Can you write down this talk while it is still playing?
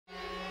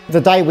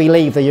The day we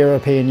leave the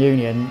European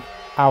Union,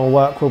 our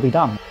work will be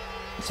done.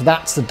 So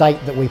that's the date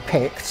that we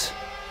picked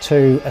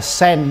to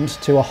ascend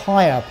to a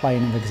higher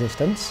plane of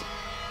existence.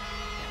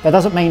 That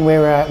doesn't mean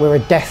we're a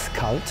death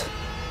cult.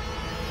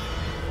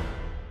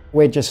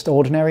 We're just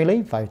ordinary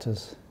Leave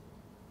voters.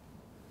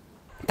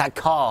 That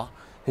car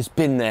has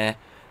been there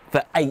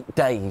for 8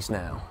 days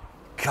now.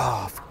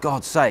 God, for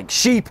God's sake,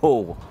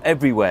 sheeple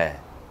everywhere.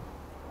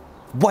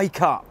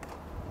 Wake up.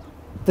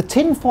 The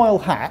tinfoil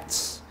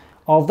hats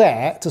are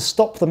there to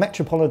stop the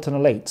metropolitan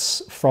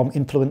elites from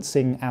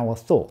influencing our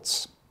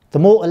thoughts. The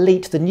more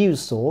elite the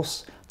news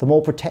source, the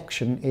more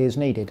protection is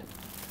needed.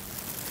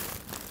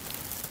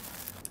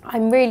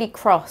 I'm really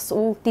cross.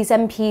 All these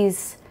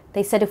MPs,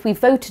 they said if we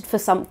voted for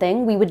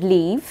something, we would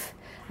leave,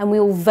 and we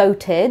all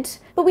voted,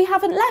 but we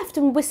haven't left,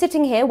 and we're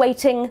sitting here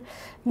waiting.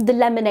 The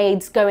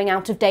lemonade's going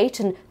out of date,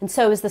 and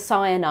so is the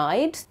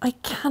cyanide. I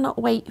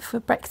cannot wait for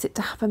Brexit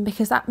to happen,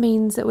 because that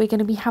means that we're going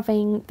to be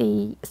having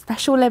the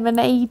special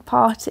lemonade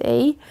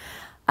party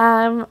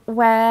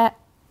where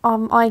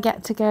I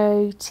get to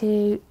go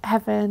to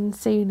heaven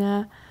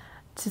sooner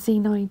to see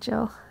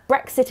Nigel.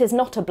 Brexit is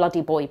not a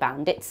bloody boy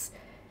band. It's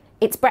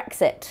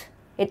Brexit.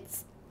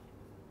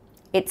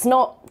 It's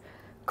not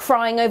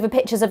crying over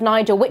pictures of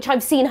Nigel, which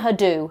I've seen her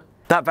do.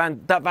 That van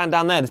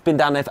down there, it's been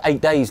down there for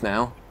 8 days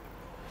now.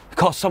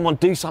 Can't someone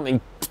do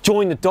something?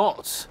 Join the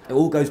dots. It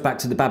all goes back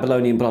to the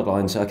Babylonian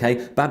bloodlines,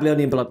 okay?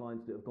 Babylonian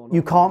bloodlines that have gone...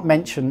 You can't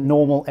mention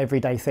normal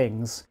everyday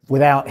things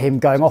without him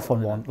going off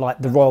on one, like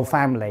the royal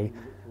family,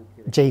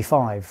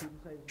 G5,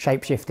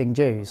 shape-shifting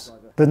Jews.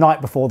 The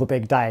night before the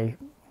big day,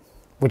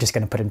 we're just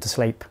going to put him to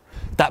sleep.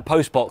 That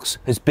postbox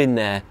has been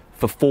there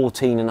for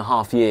 14 and a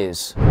half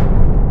years.